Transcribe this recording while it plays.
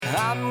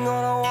I'm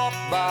gonna walk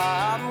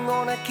by, I'm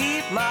gonna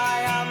keep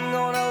my, I'm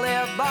gonna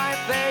live by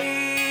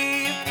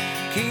faith.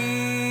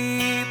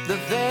 Keep the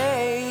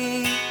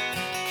faith,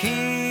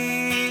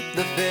 keep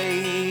the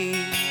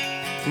faith,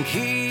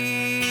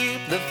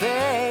 keep the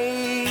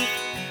faith,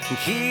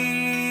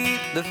 keep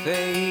the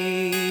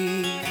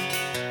faith.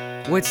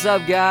 What's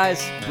up,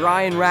 guys?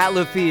 Brian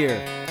Ratliff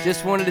here.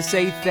 Just wanted to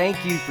say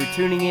thank you for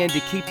tuning in to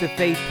Keep the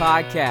Faith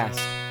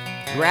podcast.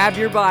 Grab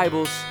your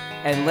Bibles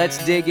and let's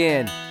dig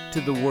in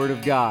to the Word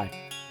of God.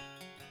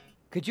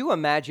 Could you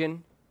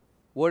imagine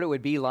what it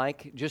would be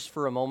like, just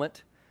for a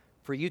moment,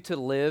 for you to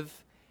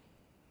live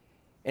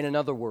in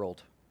another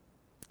world,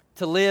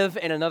 to live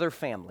in another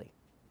family,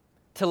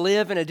 to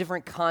live in a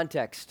different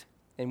context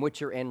in which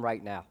you're in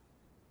right now?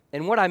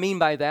 And what I mean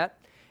by that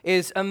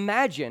is,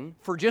 imagine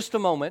for just a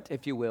moment,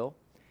 if you will,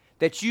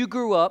 that you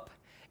grew up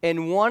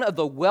in one of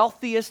the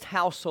wealthiest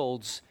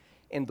households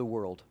in the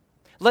world.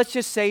 Let's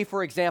just say,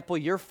 for example,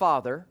 your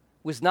father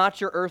was not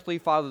your earthly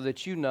father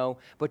that you know,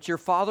 but your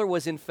father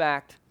was, in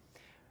fact,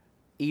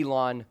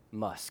 Elon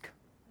Musk.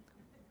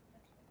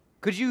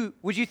 Would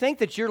you think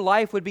that your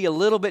life would be a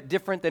little bit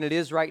different than it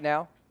is right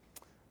now?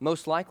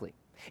 Most likely.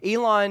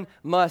 Elon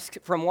Musk,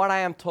 from what I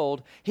am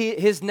told,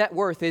 his net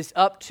worth is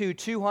up to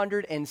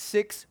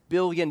 $206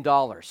 billion.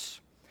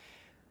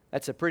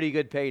 That's a pretty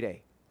good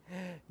payday.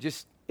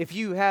 Just if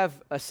you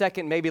have a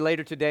second, maybe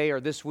later today or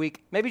this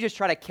week, maybe just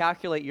try to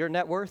calculate your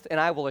net worth, and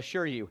I will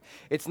assure you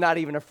it's not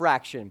even a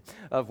fraction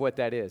of what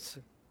that is.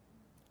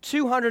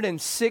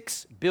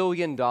 $206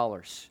 billion.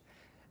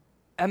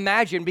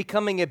 Imagine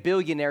becoming a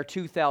millionaire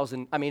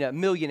 2,000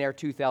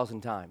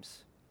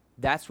 times.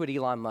 That's what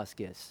Elon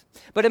Musk is.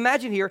 But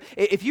imagine here,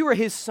 if you were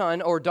his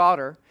son or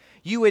daughter,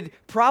 you would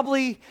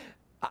probably,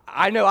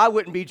 I know I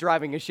wouldn't be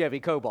driving a Chevy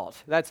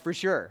Cobalt, that's for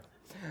sure.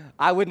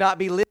 I would not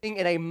be living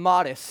in a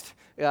modest,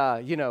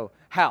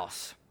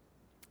 house.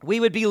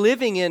 We would be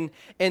living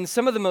in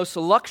some of the most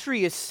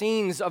luxurious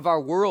scenes of our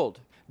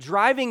world,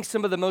 driving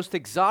some of the most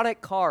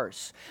exotic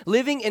cars,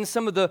 living in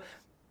some of the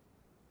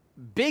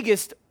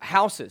biggest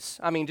houses.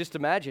 I mean, just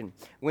imagine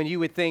when you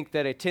would think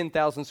that a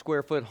 10,000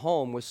 square foot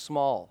home was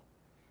small.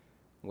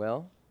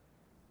 Well,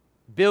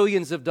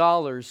 billions of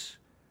dollars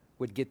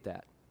would get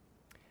that.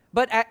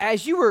 But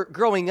as you were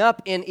growing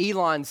up in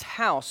Elon's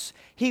house,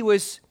 he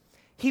was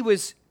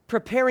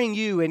preparing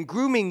you and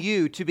grooming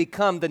you to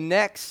become the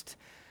next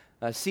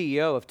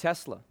CEO of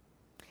Tesla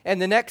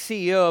and the next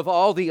CEO of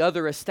all the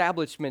other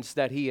establishments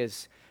that he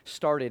has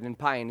started and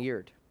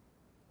pioneered.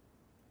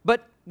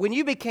 But when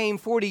you became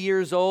 40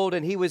 years old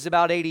and he was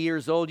about 80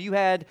 years old, you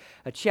had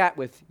a chat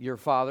with your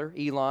father,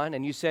 Elon,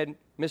 and you said,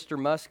 "Mr.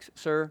 Musk,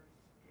 sir,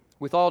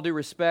 with all due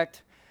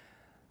respect,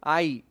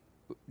 I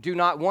do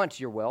not want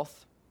your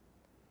wealth.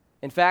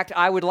 In fact,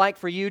 I would like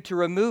for you to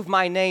remove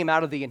my name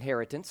out of the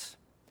inheritance.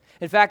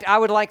 In fact, I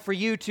would like for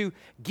you to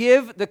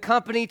give the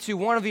company to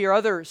one of your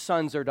other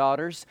sons or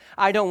daughters.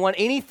 I don't want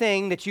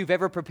anything that you've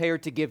ever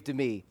prepared to give to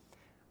me.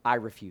 I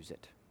refuse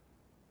it."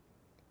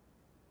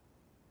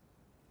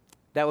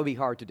 That would be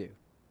hard to do.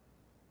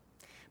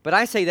 But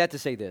I say that to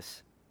say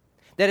this,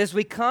 that as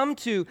we come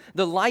to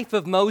the life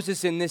of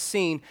Moses in this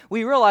scene,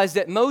 we realize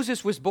that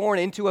Moses was born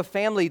into a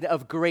family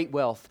of great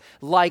wealth,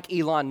 like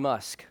Elon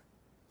Musk.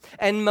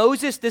 And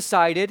Moses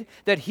decided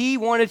that he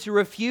wanted to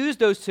refuse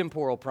those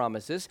temporal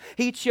promises.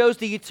 He chose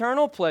the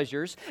eternal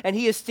pleasures, and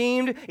he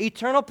esteemed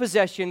eternal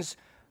possessions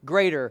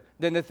greater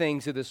than the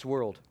things of this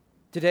world.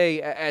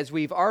 Today, as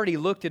we've already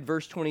looked at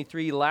verse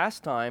 23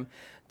 last time,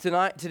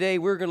 today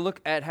we're going to look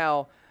at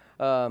how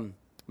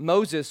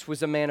Moses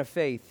was a man of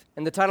faith.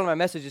 And the title of my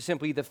message is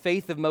simply The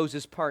Faith of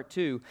Moses Part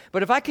 2.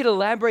 But if I could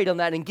elaborate on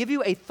that and give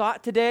you a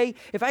thought today,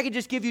 if I could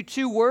just give you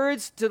two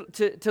words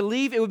to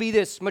leave, it would be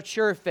this: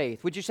 mature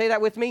faith. Would you say that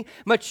with me?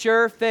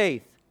 Mature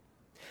faith.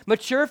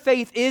 Mature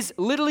faith is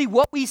literally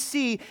what we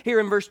see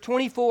here in verse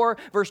 24,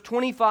 verse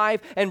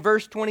 25, and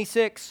verse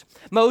 26.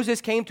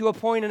 Moses came to a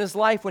point in his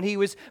life when he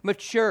was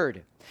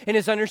matured in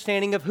his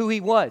understanding of who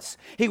he was.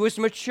 He was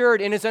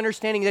matured in his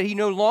understanding that he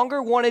no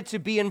longer wanted to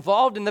be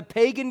involved in the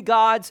pagan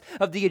gods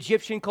of the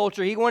Egyptian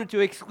culture. He wanted to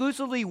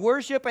exclusively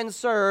worship and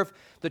serve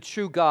the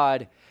true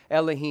God,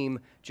 Elohim,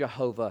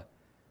 Jehovah,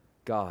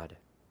 God.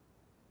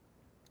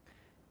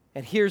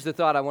 And here's the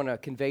thought I want to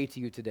convey to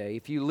you today.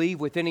 If you leave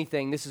with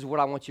anything, this is what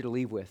I want you to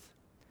leave with.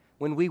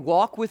 When we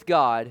walk with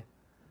God,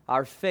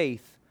 our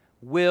faith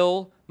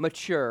will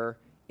mature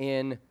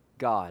in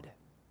God.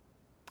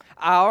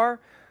 Our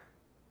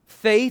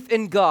faith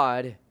in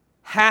God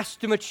has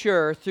to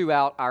mature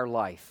throughout our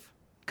life.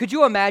 Could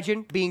you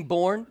imagine being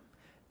born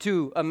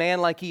to a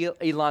man like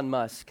Elon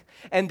Musk,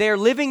 and they're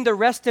living the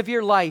rest of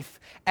your life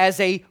as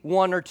a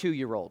 1 or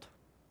 2-year-old?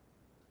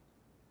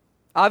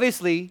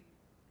 Obviously,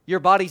 your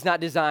body's not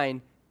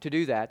designed to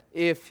do that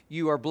if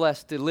you are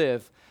blessed to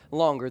live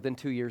longer than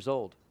 2 years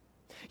old.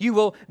 You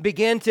will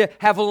begin to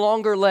have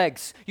longer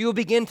legs. You will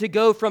begin to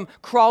go from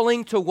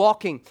crawling to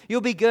walking.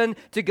 You'll begin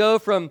to go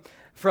from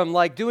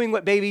like doing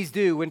what babies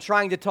do when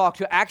trying to talk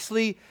to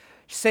actually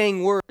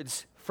saying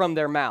words from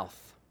their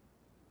mouth.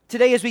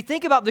 Today, as we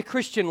think about the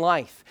Christian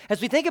life,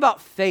 as we think about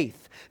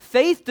faith,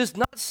 faith does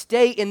not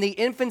stay in the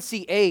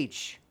infancy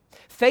age.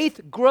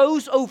 Faith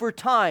grows over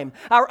time.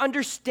 Our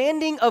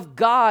understanding of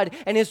God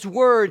and His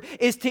Word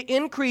is to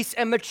increase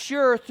and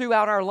mature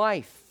throughout our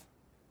life.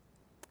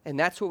 And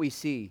that's what we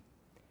see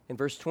in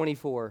verse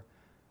 24,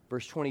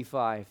 verse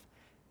 25,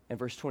 and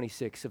verse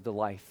 26 of the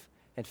life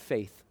and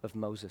faith of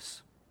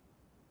Moses.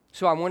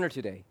 So I wonder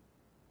today,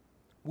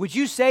 would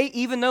you say,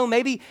 even though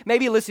maybe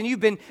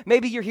listen,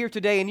 maybe you're here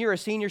today and you're a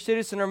senior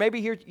citizen, or maybe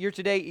you're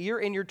today, you're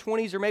in your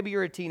 20s, or maybe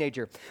you're a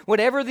teenager.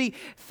 Whatever the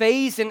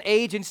phase and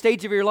age and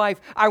stage of your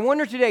life, I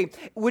wonder today,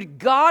 would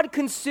God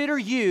consider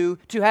you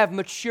to have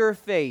mature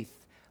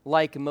faith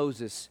like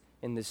Moses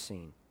in this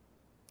scene?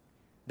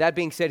 That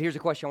being said, here's a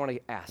question I want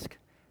to ask.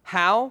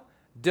 How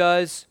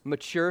does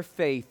mature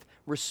faith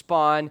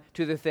respond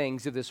to the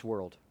things of this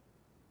world?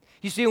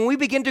 You see, when we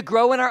begin to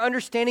grow in our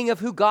understanding of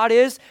who God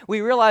is,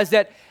 we realize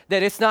that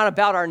it's not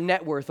about our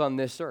net worth on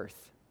this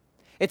earth.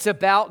 It's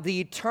about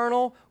the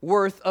eternal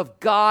worth of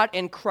God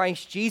in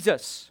Christ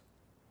Jesus.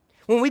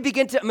 When we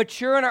begin to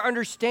mature in our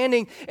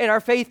understanding and our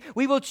faith,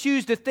 we will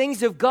choose the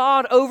things of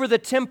God over the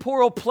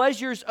temporal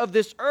pleasures of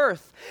this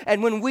earth.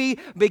 And when we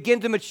begin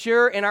to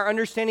mature in our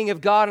understanding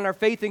of God and our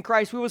faith in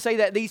Christ, we will say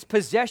that these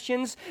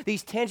possessions,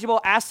 these tangible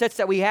assets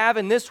that we have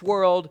in this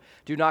world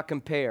do not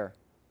compare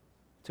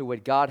to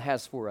what God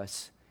has for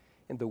us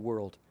in the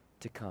world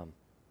to come.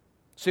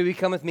 So you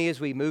come with me as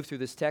we move through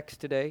this text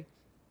today.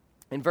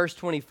 In verse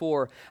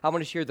 24, I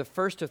want to share the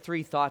first of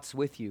three thoughts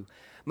with you.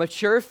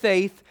 Mature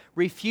faith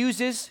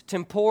refuses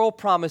temporal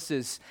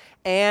promises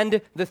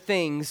and the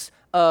things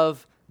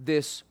of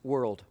this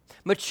world.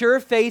 Mature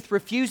faith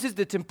refuses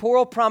the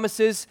temporal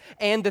promises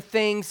and the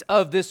things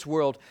of this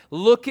world.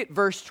 Look at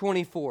verse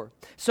 24.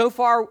 So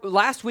far,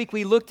 last week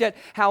we looked at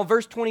how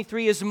verse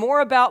 23 is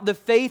more about the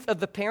faith of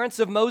the parents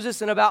of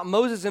Moses and about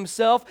Moses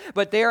himself,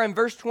 but there in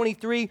verse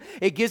 23,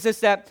 it gives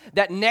us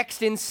that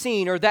next in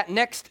scene, or that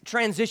next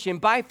transition.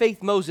 By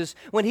faith Moses,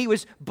 when he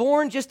was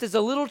born just as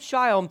a little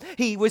child,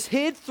 he was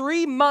hid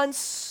 3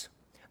 months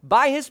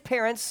by his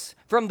parents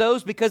from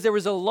those, because there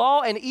was a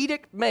law and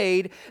edict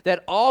made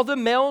that all the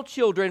male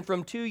children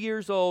from 2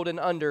 years old and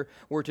under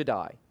were to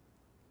die.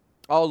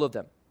 All of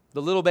them.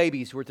 The little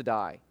babies were to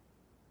die.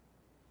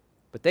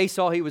 But they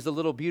saw he was a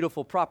little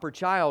beautiful, proper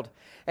child,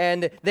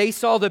 and they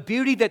saw the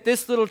beauty that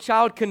this little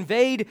child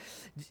conveyed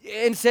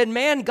and said,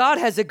 man, God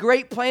has a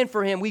great plan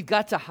for him. We've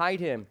got to hide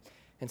him.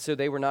 And so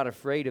they were not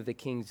afraid of the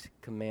king's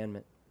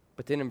commandment.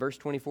 But then in verse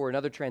 24,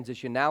 another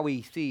transition. Now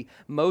we see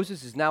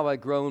Moses is now a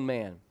grown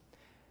man.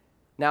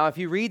 Now, if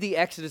you read the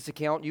Exodus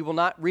account, you will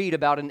not read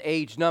about an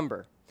age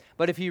number.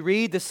 But if you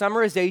read the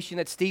summarization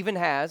that Stephen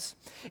has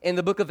in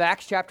the book of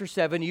Acts chapter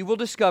 7, you will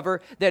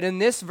discover that in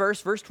this verse,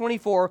 verse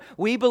 24,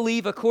 we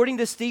believe, according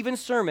to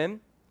Stephen's sermon,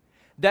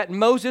 that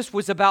Moses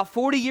was about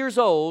 40 years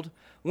old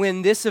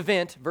when this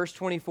event, verse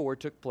 24,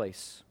 took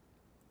place.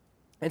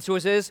 And so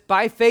it says,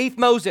 by faith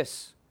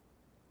Moses,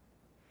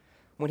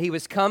 when he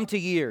was come to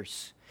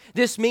years.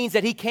 This means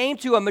that he came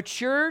to a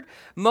matured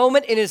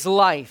moment in his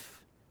life.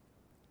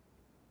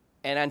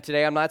 And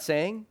today I'm not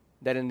saying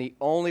that in the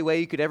only way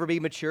you could ever be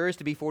mature is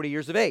to be 40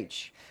 years of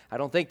age. I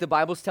don't think the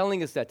Bible's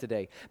telling us that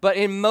today. But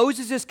in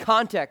Moses'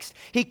 context,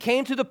 he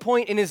came to the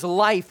point in his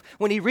life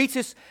when he reached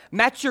this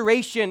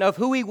maturation of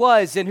who he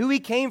was and who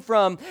he came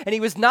from. And he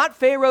was not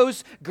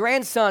Pharaoh's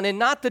grandson and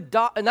not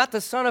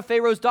the son of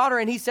Pharaoh's daughter.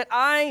 And he said,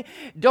 I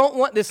don't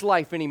want this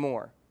life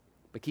anymore.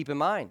 But keep in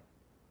mind,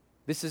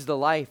 this is the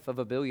life of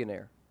a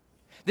billionaire.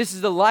 This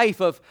is the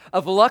life of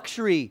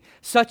luxury,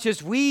 such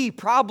as we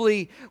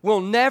probably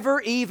will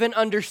never even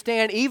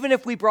understand. Even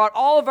if we brought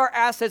all of our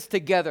assets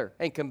together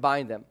and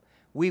combined them,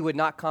 we would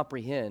not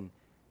comprehend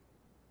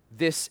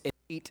this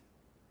elite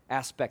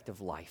aspect of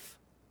life.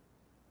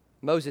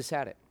 Moses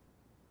had it.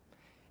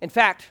 In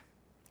fact,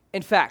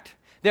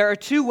 there are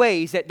two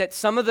ways that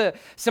some of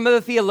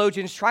the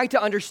theologians try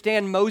to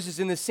understand Moses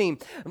in this scene.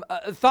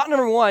 Thought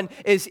number one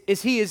is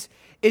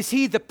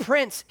he the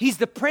prince? He's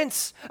the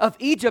prince of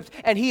Egypt,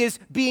 and he is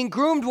being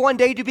groomed one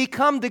day to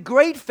become the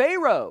great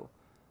Pharaoh.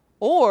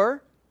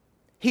 Or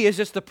he is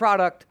just the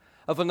product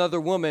of another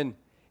woman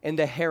in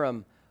the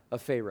harem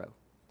of Pharaoh.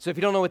 So if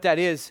you don't know what that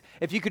is,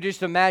 if you could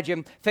just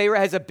imagine, Pharaoh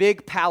has a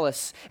big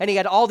palace, and he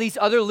had all these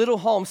other little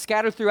homes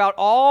scattered throughout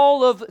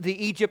all of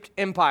the Egypt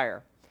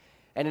empire.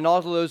 And in all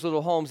of those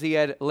little homes, he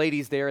had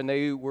ladies there, and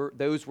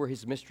those were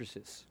his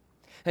mistresses.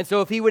 And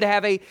so if he would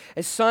have a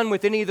son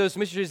with any of those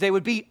mistresses, they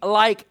would be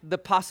like the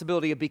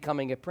possibility of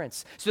becoming a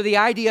prince. So the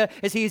idea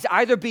is he's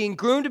either being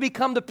groomed to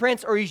become the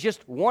prince, or he's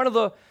just one of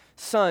the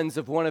sons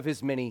of one of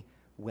his many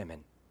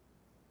women.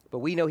 But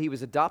we know he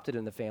was adopted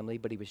in the family,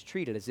 but he was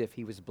treated as if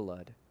he was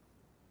blood.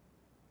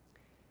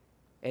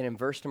 And in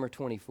verse number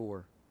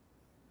 24,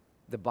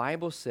 the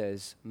Bible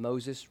says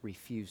Moses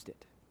refused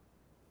it.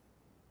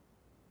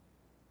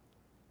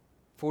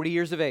 40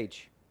 years of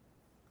age,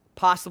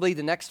 possibly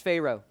the next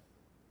Pharaoh,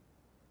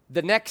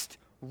 the next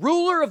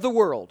ruler of the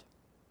world.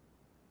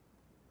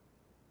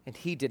 And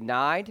he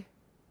denied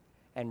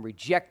and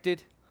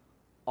rejected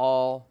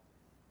all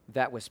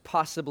that was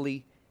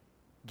possibly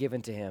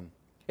given to him.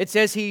 It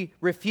says he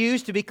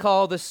refused to be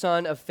called the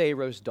son of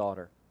Pharaoh's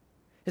daughter.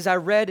 As I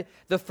read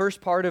the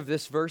first part of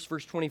this verse,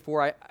 verse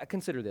 24, I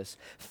consider this.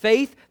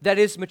 Faith that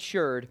is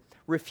matured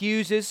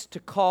refuses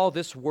to call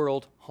this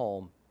world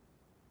home.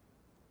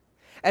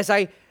 As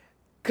I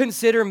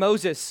consider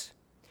Moses,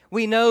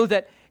 we know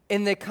that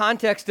in the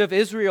context of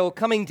Israel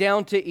coming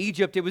down to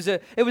Egypt, it was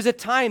a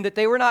time that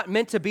they were not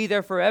meant to be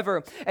there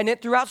forever. And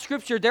yet throughout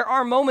Scripture, there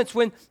are moments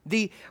when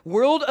the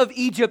world of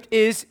Egypt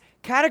is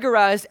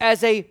categorized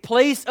as a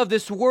place of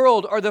this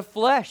world or the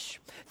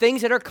flesh,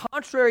 things that are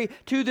contrary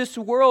to this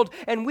world.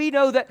 And we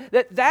know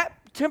that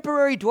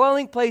temporary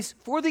dwelling place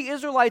for the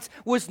Israelites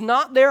was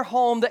not their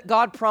home that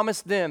God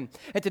promised them.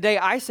 And today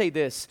I say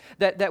this,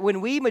 that when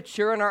we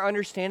mature in our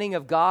understanding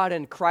of God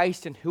and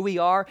Christ and who we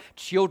are,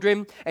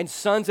 children and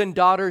sons and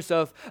daughters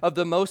of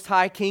the Most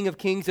High King of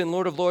Kings and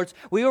Lord of Lords,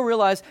 we will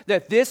realize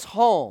that this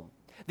home,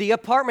 the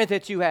apartment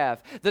that you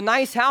have, the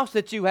nice house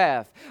that you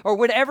have, or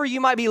whatever you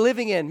might be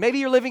living in. Maybe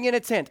you're living in a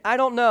tent. I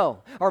don't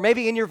know. Or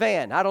maybe in your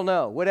van. I don't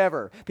know.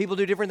 Whatever. People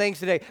do different things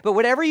today. But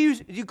whatever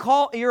you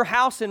call your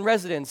house and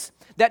residence,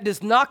 that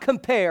does not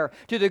compare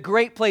to the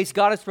great place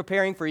God is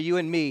preparing for you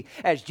and me,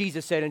 as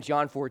Jesus said in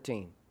John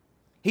 14.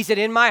 He said,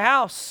 in my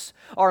house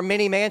are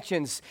many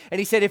mansions. And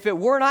he said, if it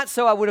were not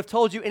so, I would have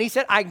told you. And he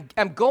said, I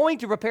am going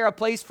to prepare a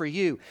place for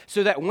you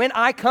so that when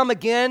I come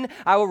again,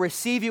 I will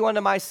receive you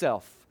unto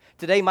myself.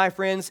 Today, my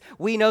friends,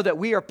 we know that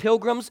we are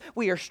pilgrims,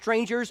 we are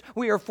strangers,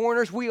 we are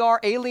foreigners, we are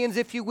aliens,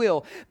 if you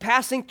will,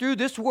 passing through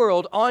this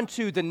world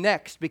onto the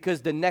next,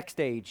 because the next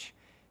age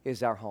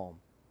is our home.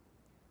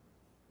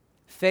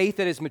 Faith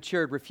that is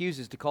matured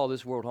refuses to call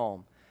this world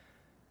home.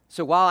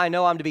 So while I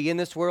know I'm to be in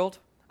this world,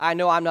 I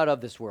know I'm not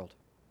of this world.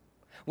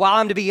 While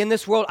I'm to be in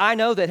this world, I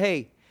know that,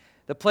 hey,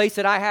 the place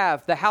that I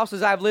have, the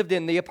houses I've lived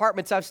in, the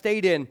apartments I've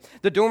stayed in,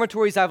 the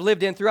dormitories I've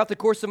lived in throughout the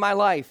course of my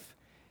life,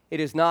 it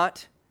is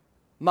not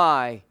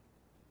my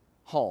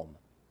home.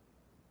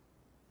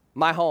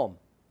 My home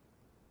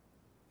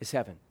is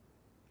heaven.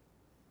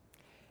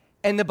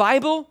 And the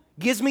Bible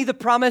gives me the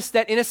promise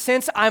that in a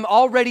sense I'm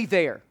already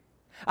there.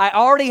 I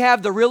already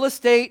have the real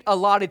estate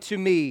allotted to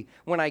me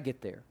when I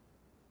get there.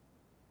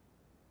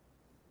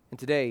 And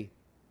today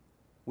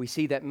we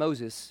see that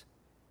Moses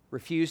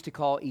refused to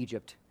call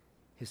Egypt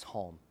his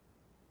home.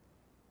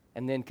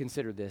 And then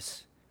consider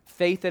this.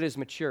 Faith that is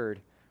matured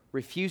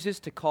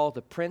refuses to call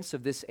the prince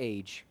of this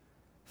age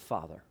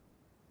father.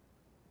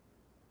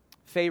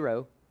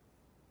 Pharaoh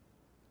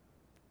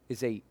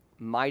is a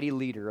mighty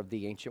leader of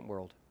the ancient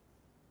world.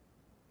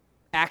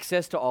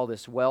 Access to all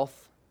this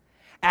wealth,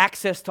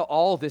 access to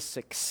all this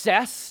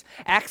success,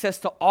 access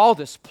to all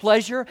this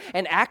pleasure,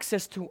 and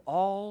access to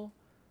all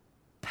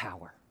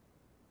power.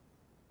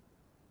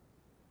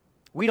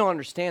 We don't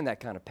understand that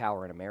kind of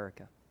power in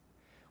America.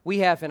 We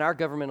have in our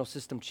governmental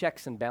system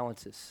checks and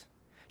balances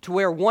to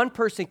where one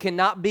person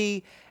cannot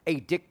be a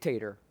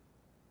dictator.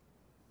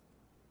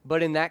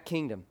 But in that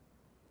kingdom,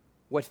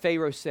 what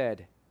Pharaoh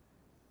said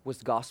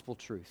was gospel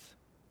truth.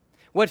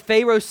 What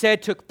Pharaoh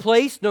said took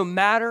place no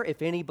matter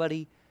if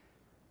anybody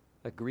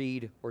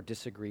agreed or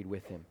disagreed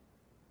with him.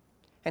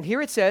 And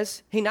here it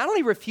says, he not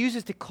only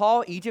refuses to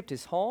call Egypt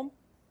his home,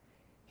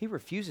 he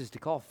refuses to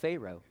call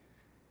Pharaoh,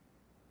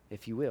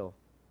 if you will,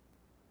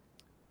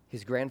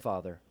 his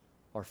grandfather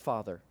or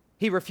father.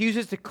 He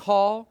refuses to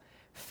call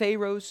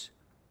Pharaoh's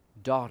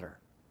daughter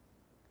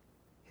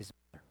his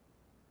mother.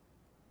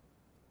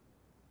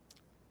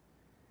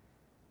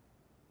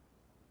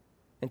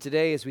 And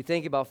today, as we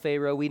think about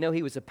Pharaoh, we know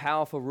he was a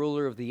powerful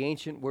ruler of the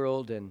ancient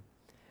world, and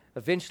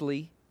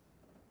eventually,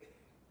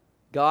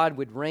 God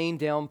would rain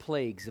down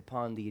plagues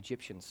upon the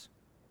Egyptians.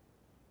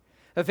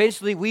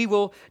 Eventually, we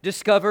will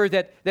discover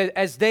that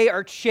as they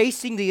are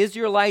chasing the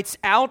Israelites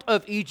out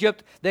of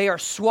Egypt, they are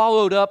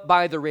swallowed up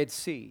by the Red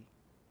Sea.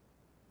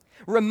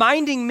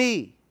 Reminding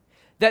me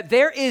that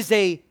there is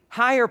a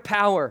higher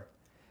power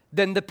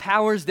than the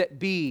powers that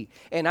be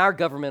in our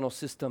governmental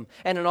system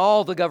and in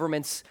all the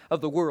governments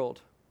of the world.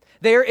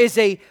 There is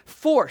a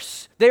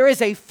force, there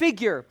is a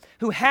figure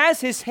who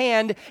has his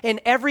hand in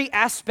every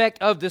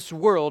aspect of this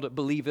world.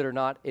 Believe it or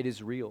not, it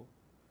is real.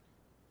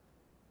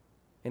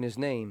 And his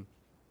name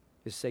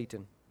is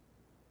Satan.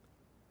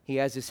 He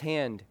has his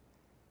hand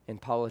in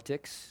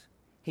politics.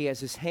 He has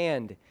his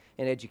hand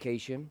in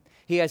education.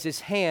 He has his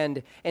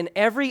hand in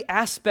every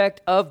aspect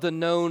of the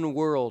known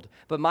world.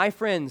 But my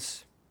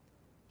friends,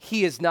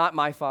 he is not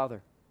my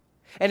father.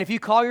 And if you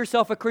call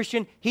yourself a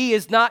Christian, he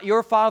is not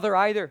your father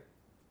either.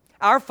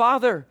 Our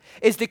Father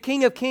is the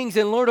King of Kings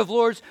and Lord of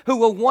Lords, who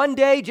will one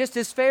day, just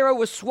as Pharaoh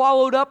was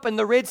swallowed up in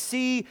the Red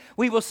Sea,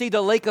 we will see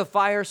the lake of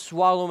fire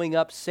swallowing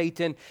up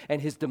Satan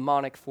and his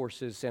demonic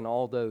forces and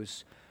all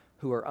those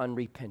who are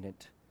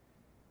unrepentant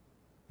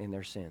in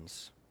their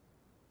sins.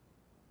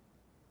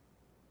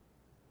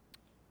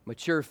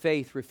 Mature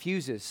faith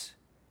refuses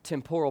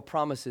temporal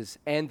promises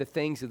and the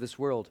things of this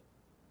world.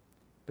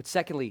 But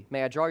secondly,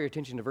 may I draw your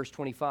attention to verse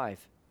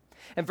 25.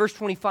 In verse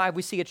 25,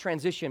 we see a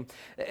transition.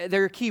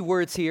 There are key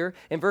words here.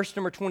 In verse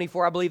number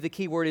 24, I believe the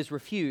key word is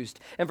refused.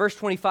 In verse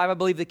 25, I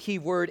believe the key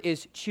word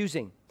is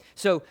choosing.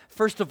 So,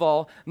 first of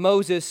all,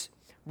 Moses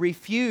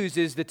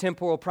refuses the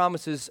temporal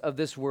promises of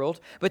this world.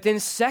 But then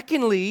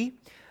secondly,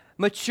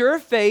 mature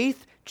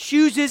faith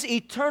chooses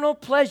eternal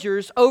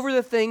pleasures over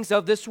the things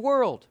of this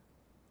world.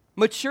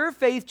 Mature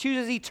faith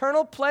chooses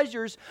eternal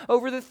pleasures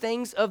over the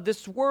things of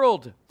this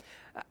world.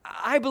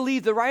 I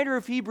believe the writer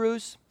of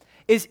Hebrews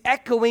is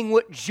echoing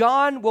what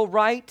John will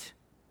write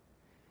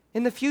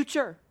in the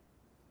future.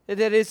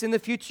 That is, in the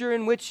future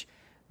in which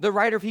the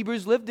writer of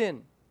Hebrews lived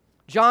in.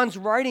 John's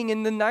writing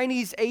in the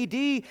 90s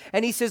AD,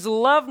 and he says,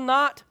 "Love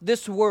not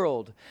this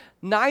world,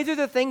 neither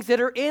the things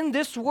that are in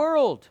this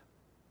world."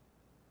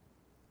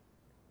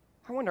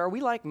 I wonder, are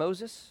we like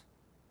Moses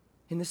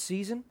in this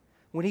season?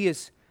 When he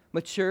is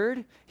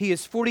matured, he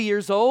is 40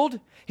 years old,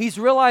 he's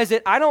realized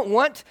that I don't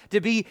want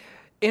to be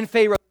in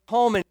Pharaoh's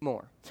home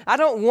anymore. I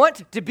don't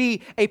want to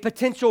be a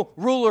potential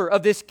ruler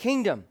of this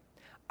kingdom.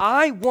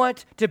 I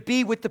want to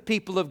be with the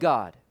people of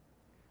God.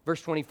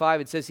 Verse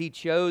 25, it says, he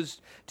chose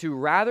to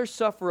rather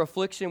suffer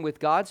affliction with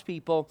God's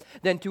people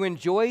than to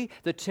enjoy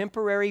the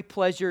temporary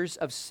pleasures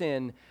of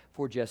sin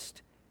for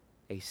just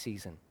a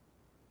season.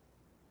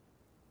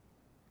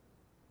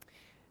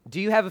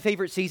 Do you have a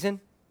favorite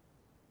season?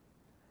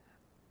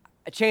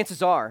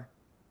 Chances are,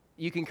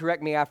 you can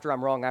correct me after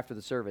I'm wrong after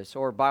the service,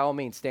 or by all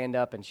means stand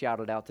up and shout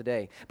it out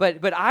today.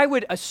 But I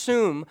would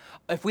assume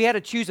if we had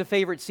to choose a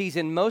favorite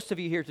season, most of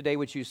you here today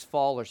would choose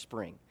fall or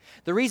spring.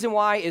 The reason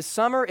why is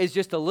summer is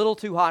just a little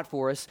too hot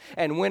for us,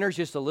 and winter's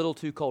just a little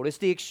too cold. It's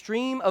the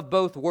extreme of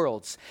both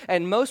worlds.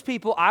 And most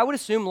people, I would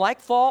assume, like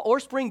fall or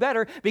spring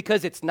better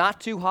because it's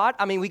not too hot.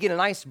 I mean, we get a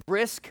nice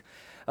brisk,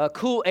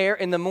 cool air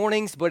in the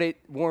mornings, but it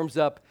warms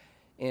up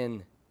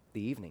in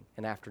the evening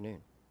and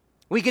afternoon.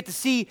 We get to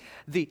see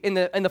in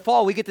the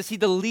fall, we get to see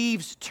the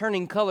leaves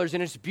turning colors,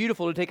 and it's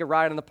beautiful to take a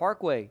ride on the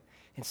parkway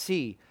and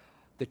see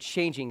the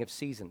changing of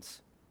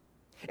seasons.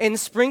 In the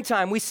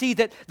springtime, we see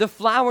that the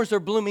flowers are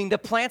blooming, the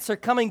plants are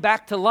coming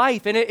back to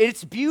life, and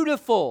it's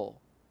beautiful.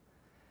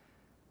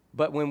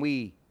 But when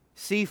we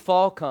see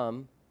fall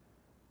come,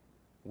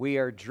 we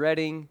are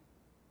dreading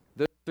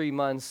those 3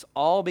 months,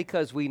 all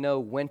because we know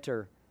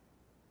winter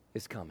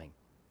is coming.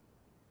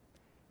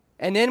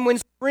 And then when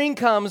spring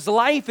comes,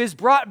 life is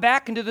brought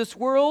back into this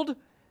world,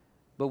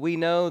 but we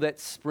know that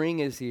spring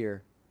is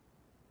here,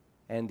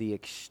 and the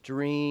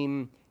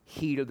extreme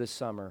heat of the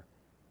summer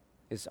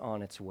is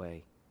on its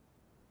way.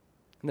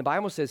 And the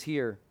Bible says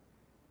here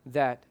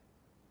that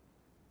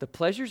the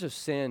pleasures of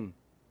sin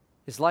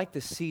is like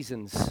the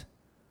seasons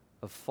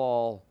of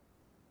fall,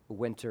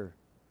 winter,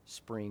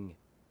 spring,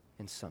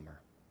 and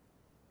summer.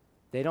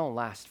 They don't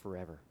last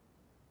forever.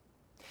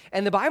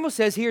 And the Bible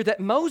says here that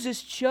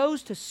Moses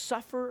chose to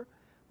suffer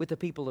with the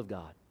people of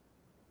God.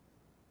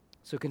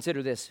 So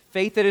consider this.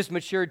 Faith that is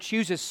matured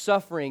chooses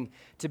suffering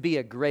to be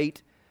a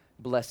great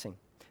blessing.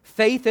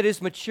 Faith that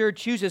is matured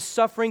chooses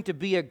suffering to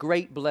be a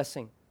great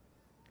blessing.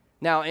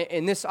 Now,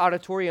 in this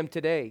auditorium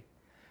today,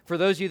 for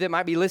those of you that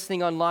might be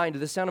listening online to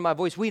the sound of my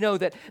voice, we know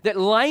that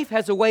life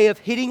has a way of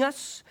hitting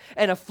us,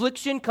 and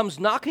affliction comes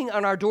knocking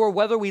on our door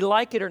whether we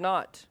like it or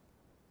not.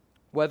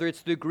 Whether it's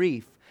through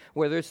grief,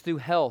 whether it's through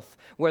health,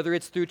 whether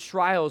it's through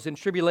trials and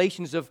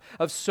tribulations of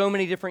so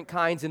many different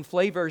kinds and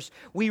flavors,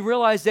 we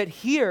realize that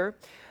here,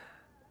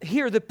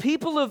 the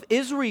people of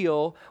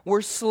Israel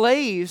were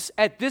slaves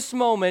at this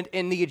moment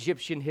in the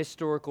Egyptian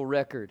historical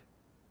record.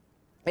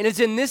 And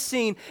it's in this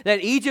scene that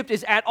Egypt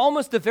is at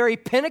almost the very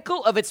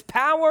pinnacle of its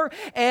power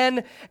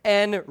and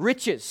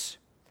riches.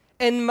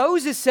 And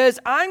Moses says,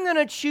 I'm going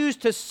to choose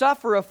to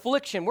suffer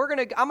affliction.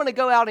 I'm going to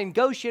go out in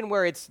Goshen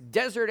where it's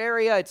desert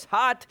area, it's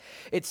hot,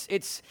 they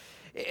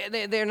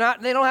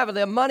don't have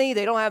the money,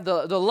 they don't have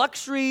the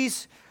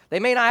luxuries, they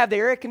may not have the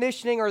air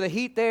conditioning or the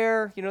heat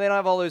there, they don't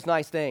have all those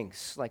nice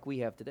things like we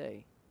have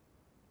today.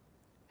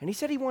 And he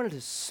said he wanted to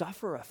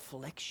suffer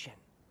affliction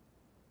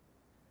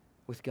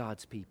with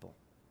God's people.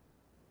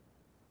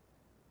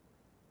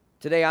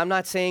 Today, I'm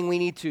not saying we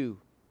need to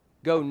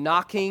go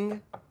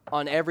knocking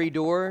on every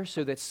door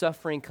so that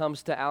suffering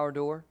comes to our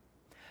door.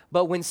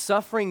 But when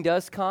suffering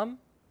does come,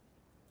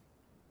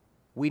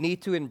 we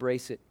need to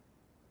embrace it.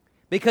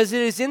 Because it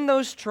is in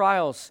those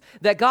trials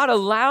that God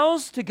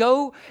allows to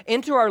go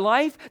into our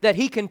life that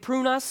He can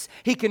prune us,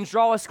 He can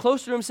draw us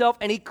closer to Himself,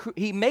 and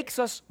He makes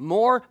us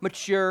more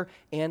mature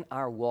in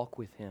our walk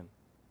with Him.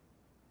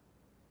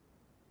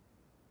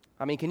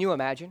 I mean, can you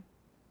imagine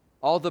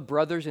all the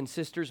brothers and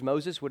sisters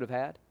Moses would have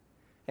had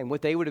and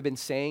what they would have been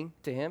saying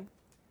to him?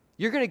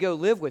 You're going to go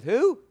live with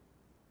who?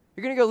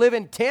 You're going to go live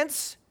in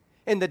tents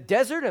in the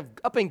desert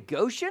up in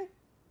Goshen?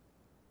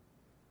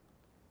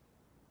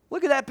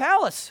 Look at that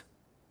palace.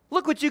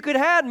 Look what you could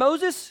have had,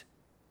 Moses.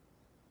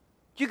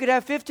 You could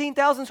have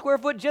 15,000 square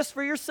foot just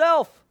for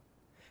yourself,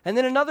 and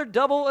then another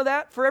double of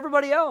that for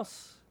everybody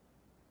else.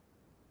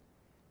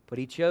 But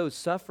he chose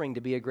suffering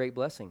to be a great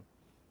blessing.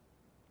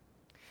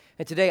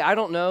 And today, I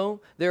don't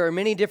know, there are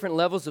many different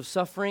levels of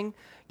suffering.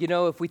 You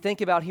know, if we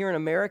think about here in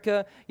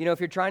America, you know, if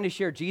you're trying to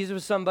share Jesus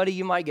with somebody,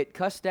 you might get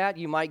cussed at,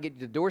 you might get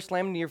the door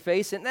slammed in your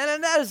face, and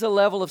that is a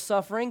level of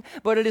suffering,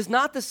 but it is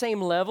not the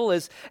same level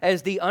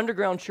as the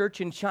underground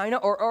church in China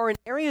or in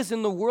areas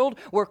in the world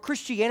where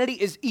Christianity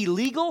is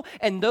illegal,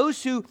 and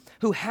those who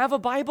have a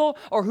Bible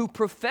or who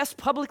profess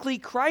publicly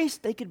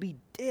Christ, they could be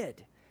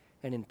dead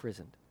and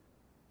imprisoned.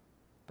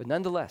 But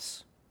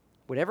nonetheless,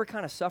 whatever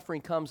kind of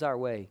suffering comes our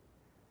way,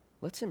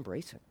 let's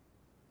embrace it,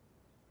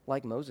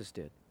 like Moses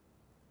did.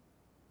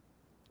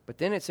 But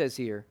then it says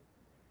here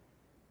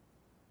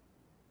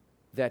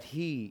that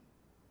he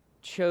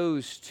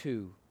chose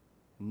to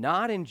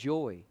not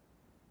enjoy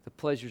the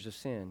pleasures of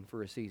sin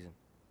for a season.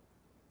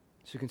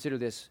 So consider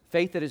this.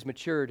 Faith that is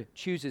matured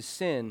chooses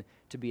sin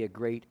to be a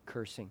great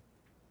cursing.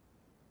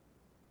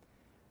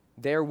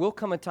 There will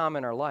come a time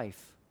in our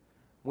life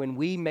when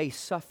we may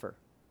suffer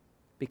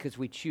because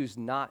we choose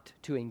not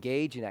to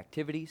engage in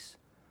activities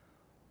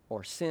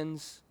or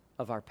sins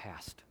of our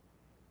past.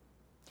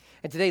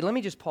 And today, let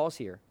me just pause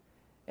here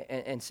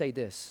and say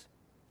this,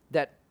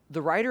 that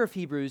the writer of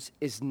Hebrews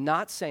is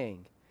not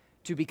saying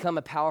to become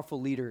a powerful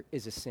leader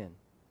is a sin.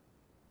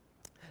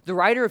 The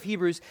writer of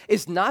Hebrews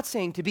is not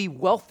saying to be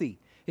wealthy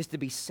is to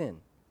be sin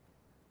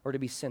or to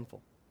be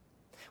sinful.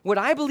 What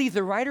I believe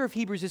the writer of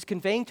Hebrews is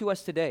conveying to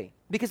us today,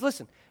 because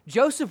listen,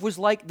 Joseph was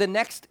like the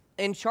next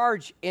in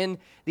charge in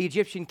the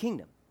Egyptian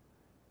kingdom,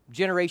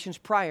 generations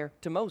prior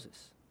to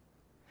Moses.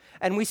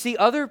 And we see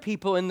other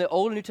people in the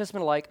Old and New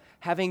Testament alike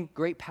having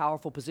great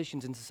powerful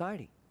positions in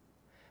society.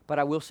 But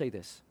I will say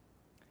this,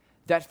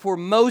 that for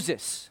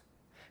Moses,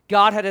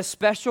 God had a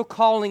special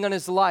calling on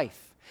his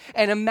life.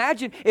 And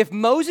imagine if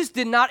Moses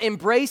did not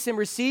embrace and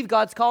receive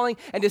God's calling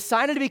and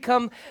decided to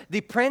become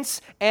the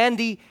prince and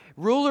the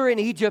ruler in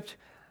Egypt,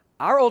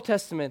 our Old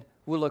Testament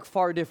will look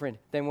far different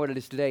than what it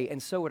is today,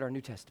 and so would our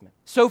New Testament.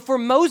 So for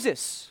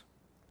Moses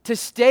to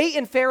stay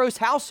in Pharaoh's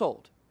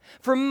household,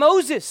 for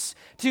Moses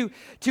to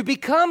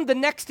become the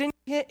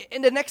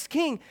next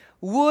king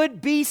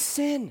would be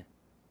sin.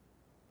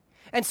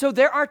 And so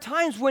there are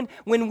times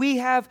when we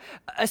have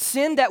a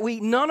sin that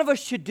none of us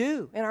should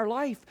do in our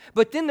life.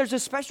 But then there's a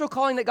special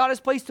calling that God has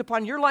placed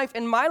upon your life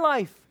and my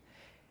life.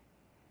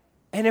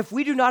 And if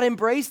we do not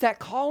embrace that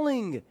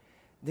calling,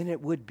 then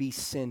it would be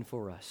sin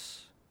for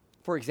us.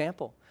 For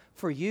example,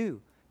 for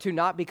you to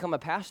not become a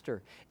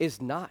pastor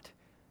is not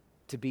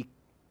to be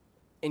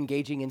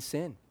engaging in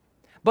sin.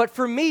 But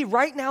for me,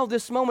 right now,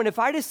 this moment, if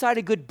I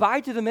decided goodbye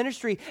to the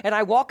ministry and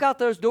I walk out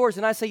those doors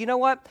and I say, you know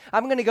what,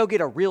 I'm going to go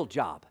get a real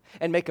job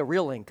and make a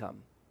real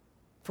income,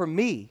 for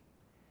me,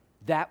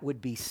 that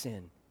would be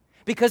sin.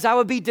 Because I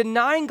would be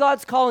denying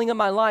God's calling in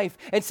my life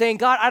and saying,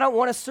 God, I don't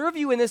want to serve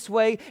you in this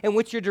way in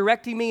which you're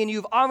directing me and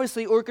you've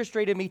obviously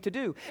orchestrated me to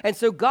do. And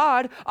so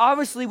God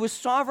obviously was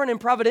sovereign and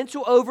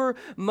providential over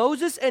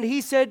Moses, and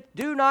he said,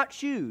 do not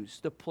choose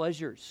the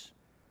pleasures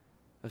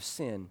of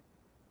sin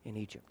in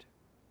Egypt.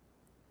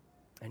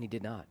 And he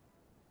did not.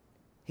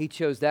 He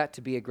chose that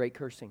to be a great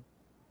cursing.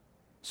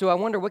 So I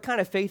wonder, what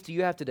kind of faith do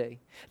you have today?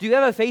 Do you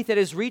have a faith that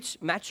has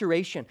reached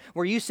maturation,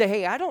 where you say,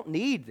 hey, I don't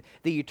need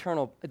the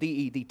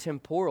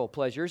temporal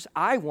pleasures.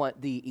 I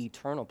want the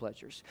eternal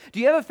pleasures.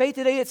 Do you have a faith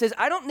today that says,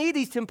 I don't need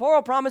these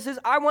temporal promises.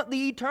 I want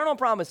the eternal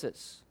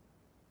promises?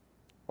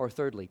 Or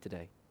thirdly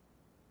today,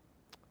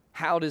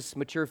 how does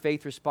mature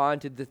faith respond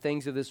to the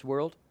things of this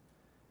world?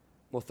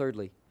 Well,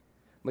 thirdly,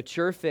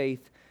 mature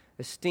faith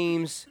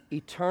esteems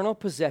eternal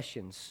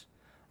possessions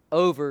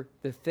over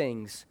the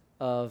things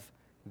of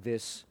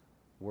this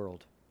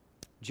world.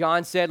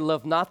 John said,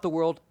 love not the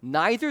world,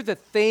 neither the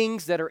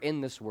things that are in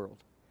this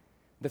world.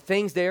 The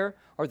things there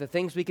are the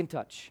things we can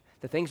touch,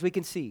 the things we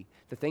can see,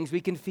 the things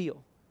we can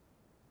feel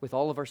with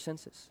all of our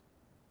senses.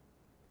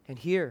 And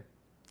here,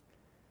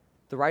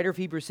 the writer of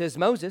Hebrews says,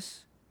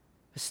 Moses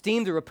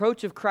esteemed the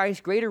reproach of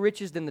Christ greater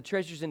riches than the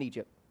treasures in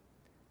Egypt,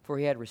 for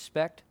he had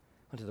respect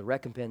unto the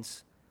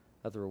recompense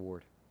of the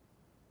reward.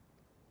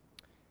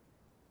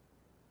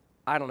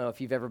 I don't know if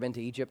you've ever been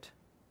to Egypt,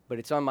 but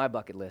it's on my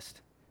bucket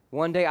list.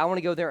 One day I want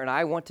to go there and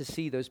I want to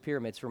see those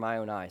pyramids for my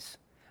own eyes.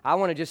 I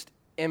want to just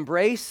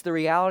embrace the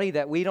reality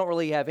that we don't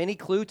really have any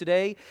clue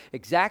today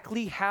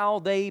exactly how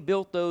they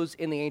built those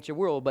in the ancient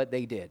world, but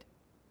they did.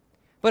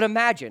 But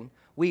imagine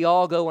we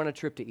all go on a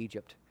trip to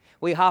Egypt.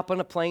 We hop on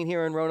a plane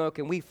here in Roanoke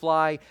and we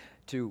fly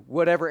to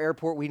whatever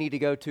airport we need to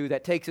go to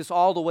that takes us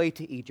all the way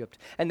to Egypt.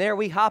 And there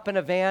we hop in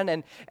a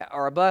van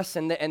or a bus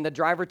and the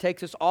driver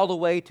takes us all the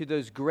way to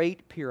those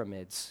great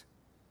pyramids.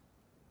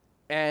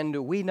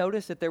 And we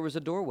noticed that there was a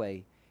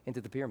doorway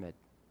into the pyramid.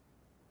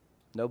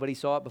 Nobody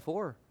saw it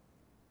before.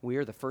 We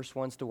are the first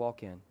ones to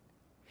walk in.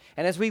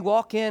 And as we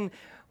walk in,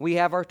 we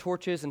have our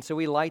torches, and so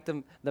we light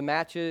the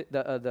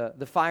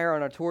fire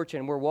on our torch,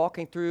 and we're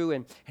walking through,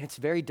 and it's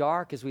very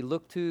dark as we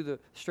look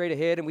straight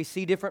ahead, and we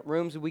see different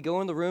rooms. And we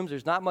go in the rooms,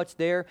 there's not much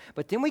there,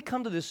 but then we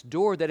come to this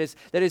door that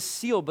is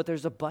sealed, but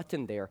there's a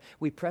button there.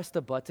 We press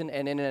the button,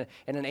 and in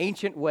an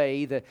ancient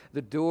way,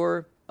 the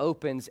door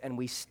opens, and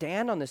we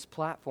stand on this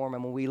platform,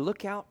 and when we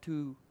look out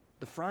to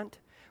the front,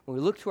 When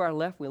we look to our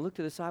left, when we look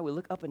to the side, we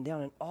look up and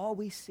down, and all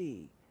we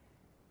see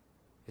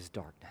is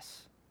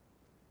darkness.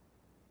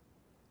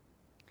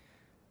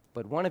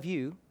 But one of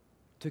you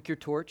took your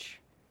torch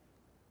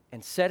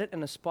and set it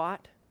in a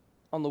spot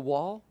on the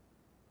wall,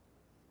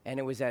 and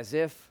it was as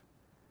if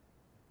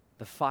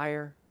the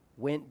fire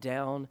went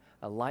down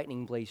a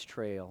lightning blaze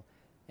trail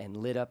and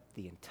lit up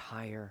the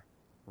entire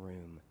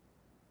room.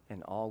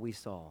 And all we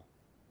saw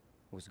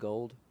was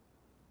gold,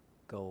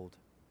 gold,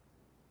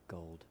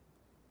 gold,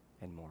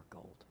 and more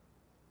gold.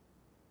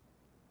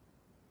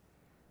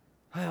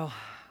 Well,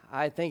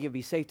 I think it'd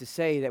be safe to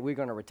say that we're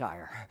going to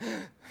retire.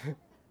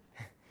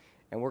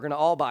 And we're going to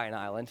all buy an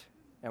island,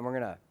 and we're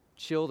going to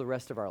chill the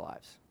rest of our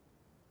lives.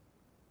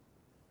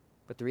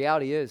 But the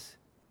reality is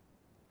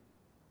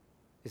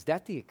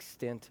that the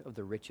extent of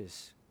the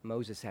riches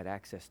Moses had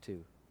access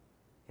to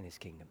in his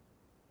kingdom?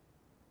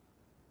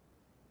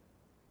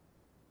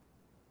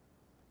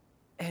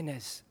 And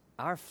as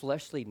our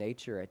fleshly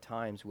nature at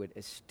times would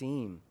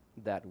esteem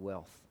that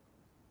wealth,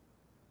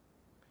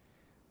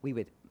 we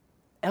would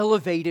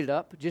elevate it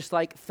up, just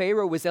like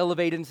Pharaoh was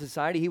elevated in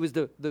society. He was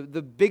the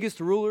biggest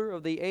ruler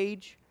of the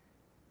age.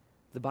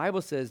 The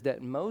Bible says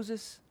that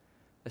Moses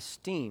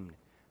esteemed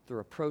the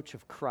reproach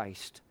of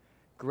Christ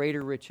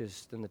greater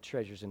riches than the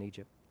treasures in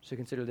Egypt. So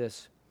consider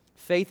this.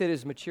 Faith that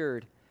is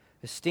matured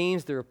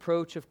esteems the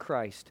reproach of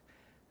Christ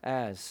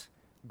as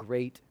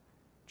great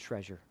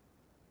treasure.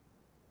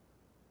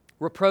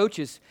 Reproach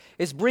is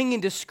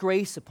bringing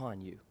disgrace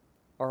upon you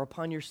or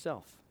upon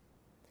yourself.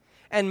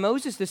 And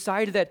Moses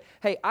decided that,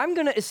 hey, I'm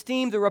going to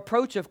esteem the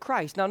reproach of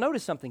Christ. Now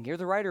notice something here.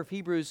 The writer of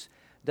Hebrews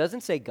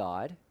doesn't say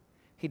God.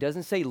 He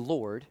doesn't say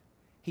Lord.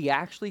 He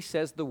actually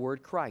says the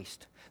word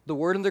Christ, the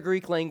word in the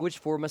Greek language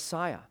for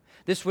Messiah.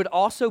 This would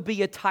also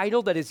be a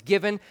title that is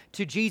given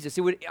to Jesus.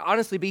 It would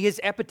honestly be his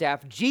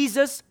epitaph,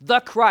 Jesus the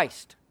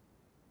Christ.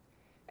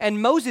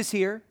 And Moses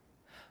here,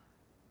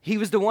 he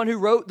was the one who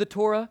wrote the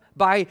Torah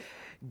by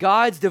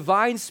God's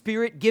divine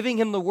spirit giving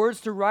him the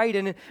words to write.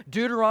 And in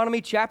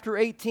Deuteronomy chapter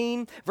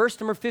 18, verse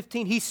number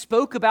 15, he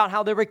spoke about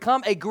how there would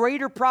come a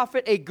greater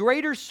prophet, a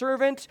greater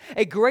servant,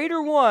 a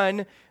greater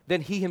one than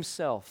he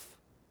himself.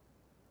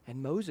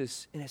 And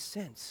Moses, in a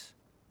sense,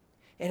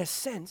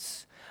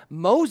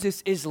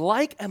 Moses is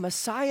like a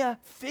Messiah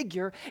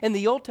figure in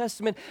the Old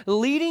Testament,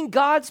 leading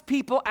God's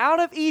people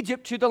out of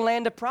Egypt to the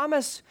land of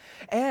promise.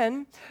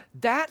 And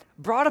that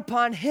brought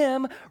upon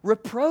him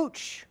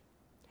reproach.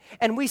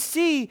 And we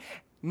see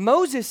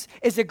Moses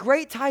is a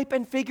great type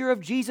and figure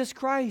of Jesus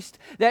Christ,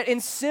 that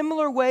in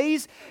similar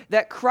ways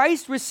that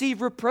Christ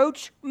received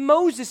reproach,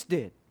 Moses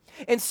did.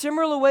 In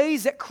similar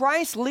ways that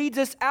Christ leads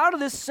us out of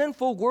this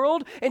sinful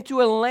world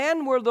into a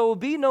land where there will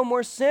be no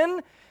more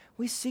sin,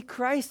 we see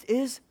Christ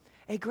is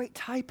a great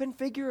type and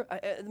figure.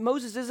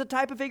 Moses is a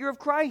type and figure of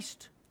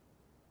Christ.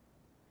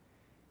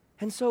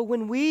 And so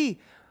when we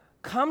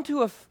come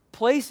to a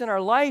place in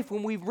our life,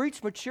 when we've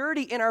reached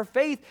maturity in our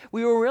faith,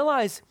 we will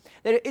realize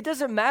that it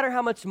doesn't matter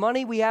how much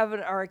money we have in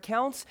our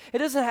accounts. It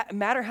doesn't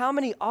matter how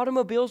many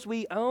automobiles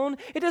we own.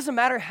 It doesn't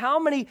matter how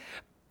many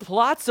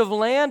plots of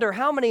land or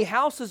how many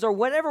houses or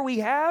whatever we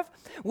have.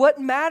 What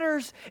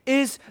matters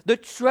is the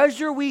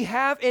treasure we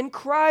have in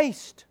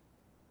Christ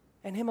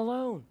and him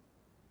alone.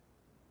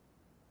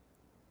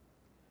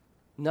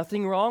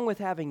 Nothing wrong with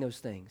having those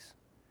things.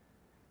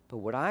 But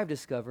what I've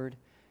discovered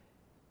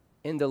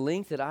in the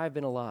length that I've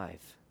been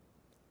alive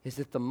is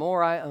that the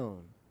more I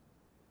own,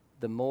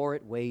 the more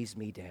it weighs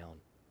me down.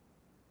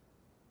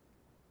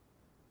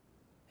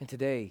 And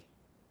today,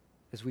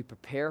 as we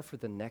prepare for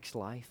the next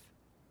life,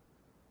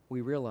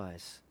 we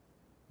realize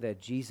that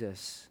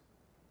Jesus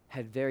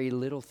had very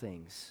little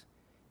things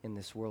in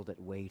this world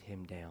that weighed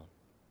him down.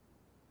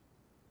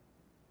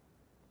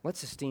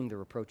 Let's esteem the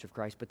reproach of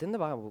Christ. But then the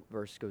Bible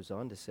verse goes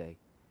on to say,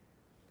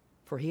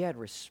 for he had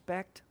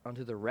respect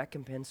unto the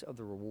recompense of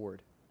the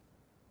reward.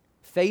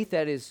 Faith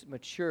that is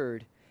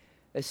matured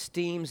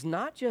esteems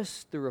not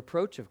just the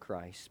reproach of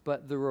Christ,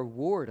 but the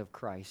reward of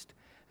Christ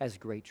as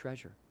great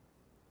treasure.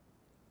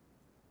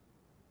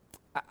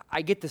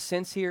 I get the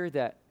sense here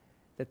that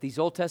these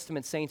Old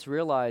Testament saints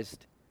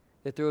realized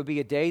that there would be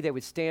a day they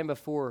would stand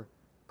before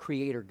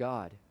Creator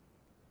God.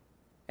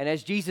 And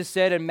as Jesus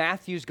said in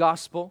Matthew's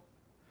Gospel,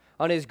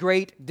 on his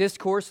great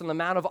discourse on the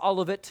Mount of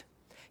Olivet,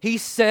 he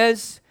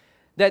says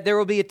that there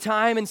will be a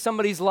time in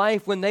somebody's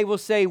life when they will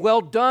say,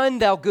 well done,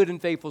 thou good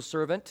and faithful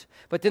servant.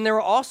 But then there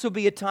will also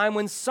be a time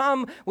when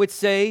some would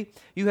say,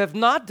 you have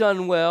not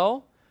done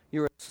well,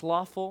 you're a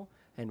slothful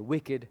and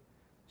wicked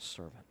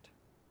servant.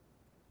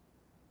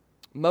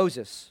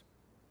 Moses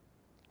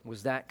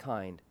was that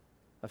kind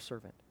of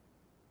servant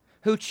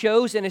who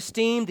chose and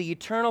esteemed the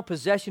eternal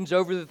possessions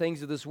over the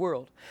things of this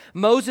world.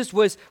 Moses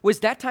was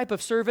that type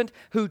of servant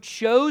who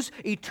chose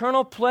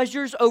eternal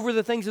pleasures over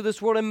the things of this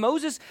world. And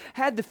Moses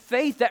had the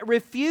faith that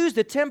refused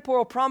the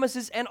temporal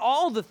promises and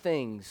all the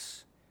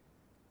things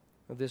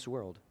of this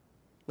world.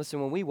 Listen,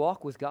 when we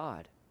walk with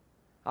God,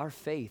 our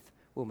faith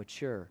will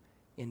mature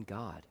in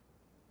God.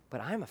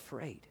 But I'm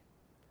afraid,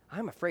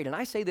 and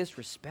I say this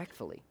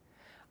respectfully,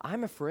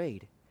 I'm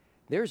afraid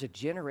There's a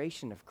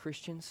generation of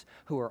Christians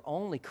who are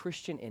only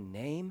Christian in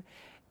name,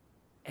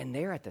 and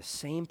they're at the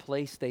same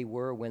place they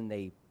were when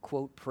they,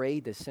 quote,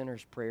 prayed the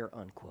sinner's prayer,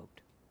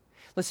 unquote.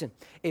 Listen,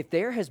 if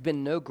there has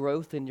been no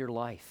growth in your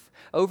life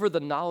over the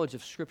knowledge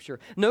of Scripture,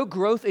 no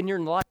growth in your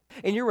life,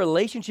 in your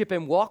relationship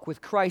and walk with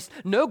Christ,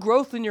 no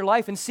growth in your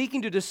life in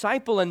seeking to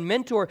disciple and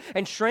mentor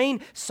and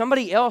train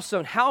somebody else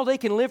on how they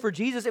can live for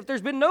Jesus, if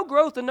there's been no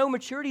growth and no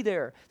maturity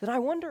there, then I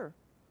wonder,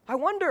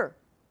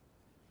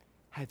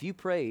 have you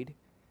prayed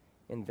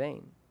in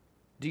vain?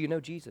 Do you know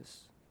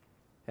Jesus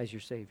as your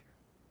Savior?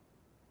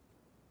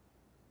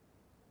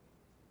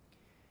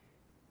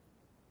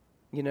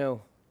 You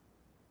know,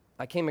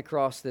 I came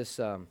across this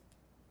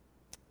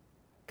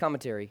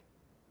commentary,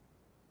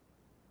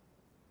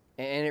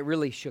 and it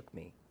really shook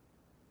me,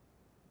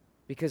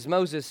 because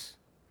Moses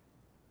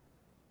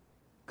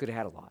could have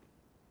had a lot.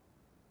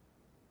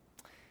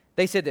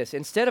 They said this: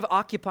 instead of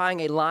occupying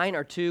a line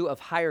or two of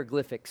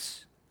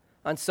hieroglyphics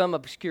on some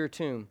obscure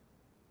tomb,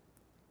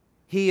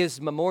 he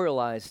is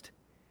memorialized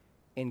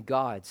in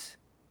God's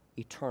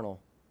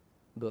eternal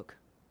book.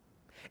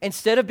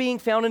 Instead of being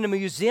found in a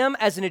museum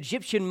as an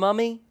Egyptian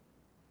mummy,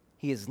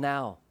 he is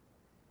now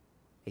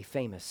a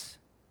famous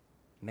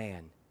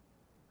man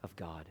of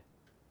God.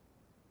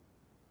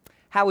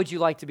 How would you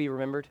like to be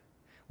remembered?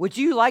 Would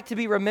you like to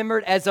be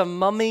remembered as a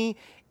mummy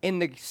in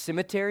the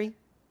cemetery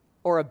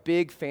or a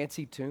big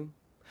fancy tomb?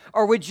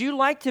 Or would you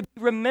like to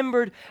be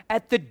remembered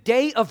at the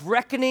day of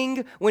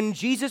reckoning when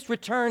Jesus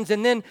returns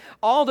and then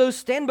all those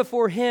stand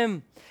before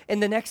him in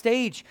the next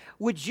age?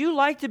 Would you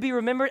like to be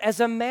remembered as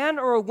a man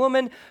or a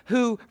woman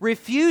who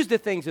refused the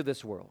things of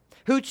this world,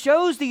 who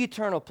chose the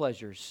eternal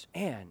pleasures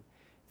and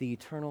the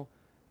eternal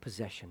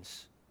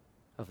possessions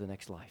of the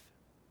next life?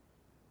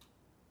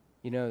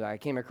 You know, I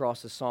came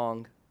across a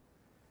song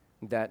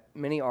that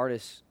many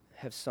artists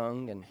have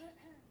sung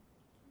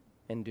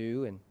and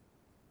do, and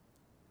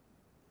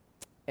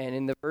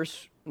in the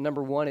verse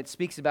number 1, it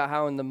speaks about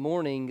how in the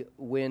morning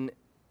when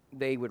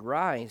they would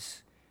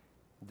rise,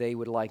 they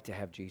would like to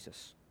have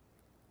Jesus.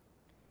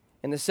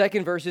 In the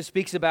second verse, it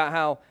speaks about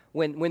how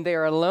when they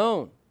are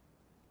alone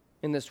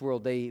in this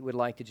world, they would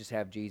like to just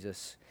have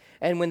Jesus.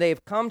 And when they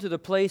have come to the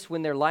place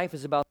when their life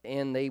is about to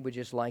end, they would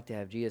just like to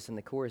have Jesus. And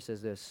the chorus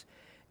says this: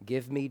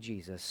 give me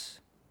Jesus,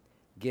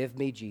 give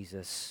me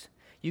Jesus.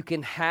 You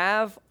can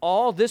have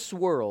all this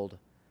world,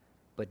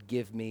 but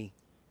give me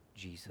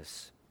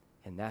Jesus.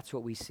 And that's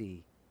what we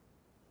see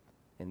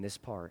in this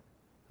part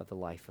of the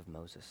life of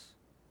Moses.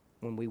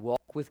 When we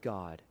walk with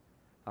God,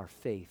 our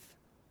faith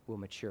will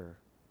mature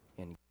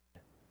in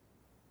God.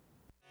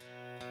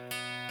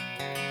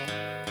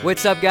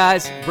 What's up,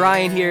 guys?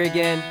 Brian here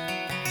again.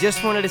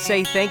 Just wanted to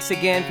say thanks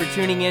again for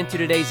tuning in to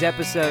today's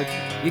episode.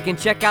 You can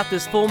check out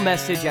this full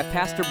message at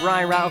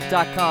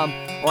PastorBrianRatliff.com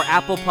or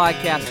Apple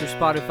Podcasts or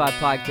Spotify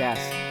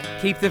Podcasts.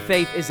 Keep the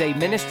Faith is a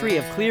ministry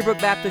of Clearbrook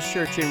Baptist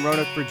Church in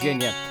Roanoke,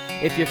 Virginia.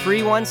 If you're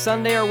free one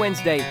Sunday or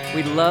Wednesday,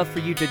 we'd love for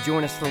you to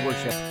join us for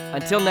worship.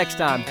 Until next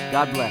time,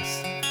 God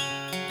bless.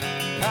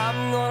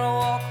 I'm gonna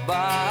walk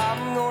by,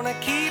 I'm gonna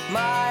keep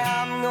my,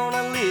 I'm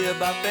gonna live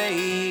by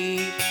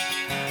faith.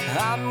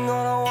 I'm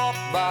gonna walk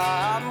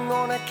by, I'm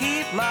gonna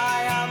keep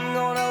my, I'm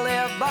gonna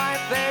live by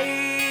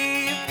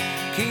faith.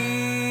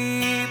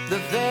 Keep the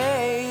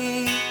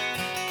faith,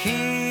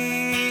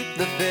 keep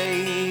the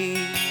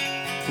faith,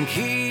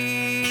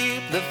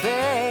 keep the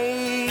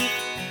faith,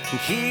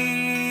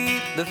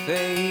 keep the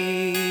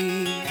faith.